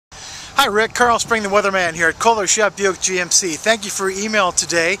Hi Rick, Karl Spring the Weatherman here at Kohler Chef Buick GMC. Thank you for your email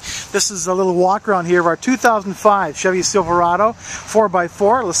today. This is a little walk around here of our 2005 Chevy Silverado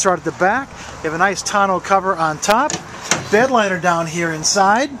 4x4. Let's start at the back. You have a nice tonneau cover on top, bed liner down here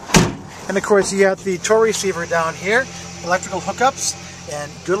inside, and of course you got the tow receiver down here, electrical hookups,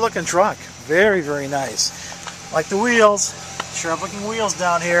 and good looking truck. Very, very nice. Like the wheels, sharp looking wheels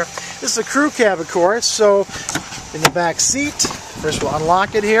down here. This is a crew cab, of course, so in the back seat, first we'll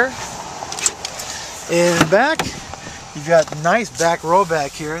unlock it here. In the back, you've got nice back row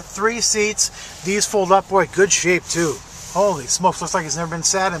back here. 3 seats. These fold up. Boy, good shape too. Holy smokes, looks like it's never been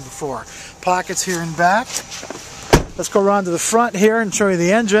sat in before. Pockets here in back. Let's go around to the front here and show you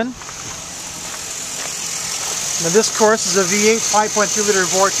the engine. Now this, of course, is a V8 5.2 liter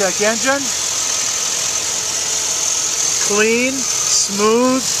Vortec engine. Clean,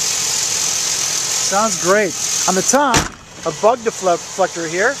 smooth. Sounds great. On the top, a bug deflector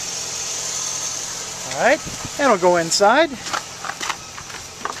here. Alright, and we'll go inside.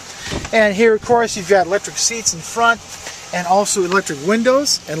 And here, of course, you've got electric seats in front and also electric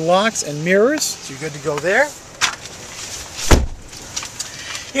windows and locks and mirrors, so you're good to go there.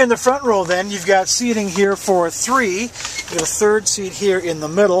 Here in the front row then, you've got seating here for 3. You've got a third seat here in the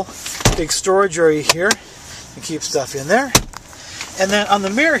middle, big storage area here to keep stuff in there. And then on the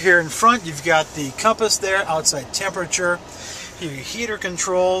mirror here in front, you've got the compass there, outside temperature, here your heater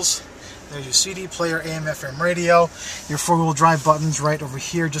controls. There's your CD player, AM, FM radio, your 4-wheel drive buttons right over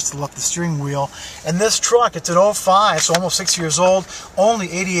here just to lift the steering wheel. And this truck, it's an 05, so almost 6 years old, only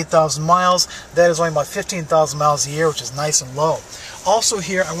 88,000 miles. That is only about 15,000 miles a year, which is nice and low. Also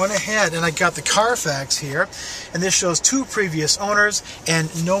here, I went ahead and I got the Carfax here, and this shows 2 previous owners, and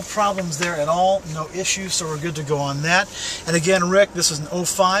no problems there at all, no issues, so we're good to go on that. And again, Rick, this is an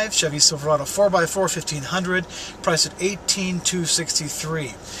 05 Chevy Silverado 4x4 1500, priced at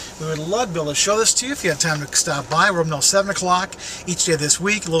 $18,263. We would love to be able to show this to you if you have time to stop by. We're open until 7 o'clock each day this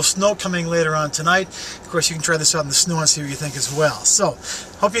week. A little snow coming later on tonight. Of course, you can try this out in the snow and see what you think as well. So,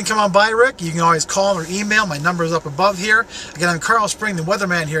 hope you can come on by, Rick. You can always call or email. My number is up above here. Again, I'm Karl Spring, the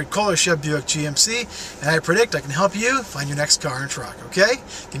Weatherman here at Kohler Chef Buick GMC, and I predict I can help you find your next car and truck, okay?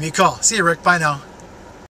 Give me a call. See you, Rick. Bye now.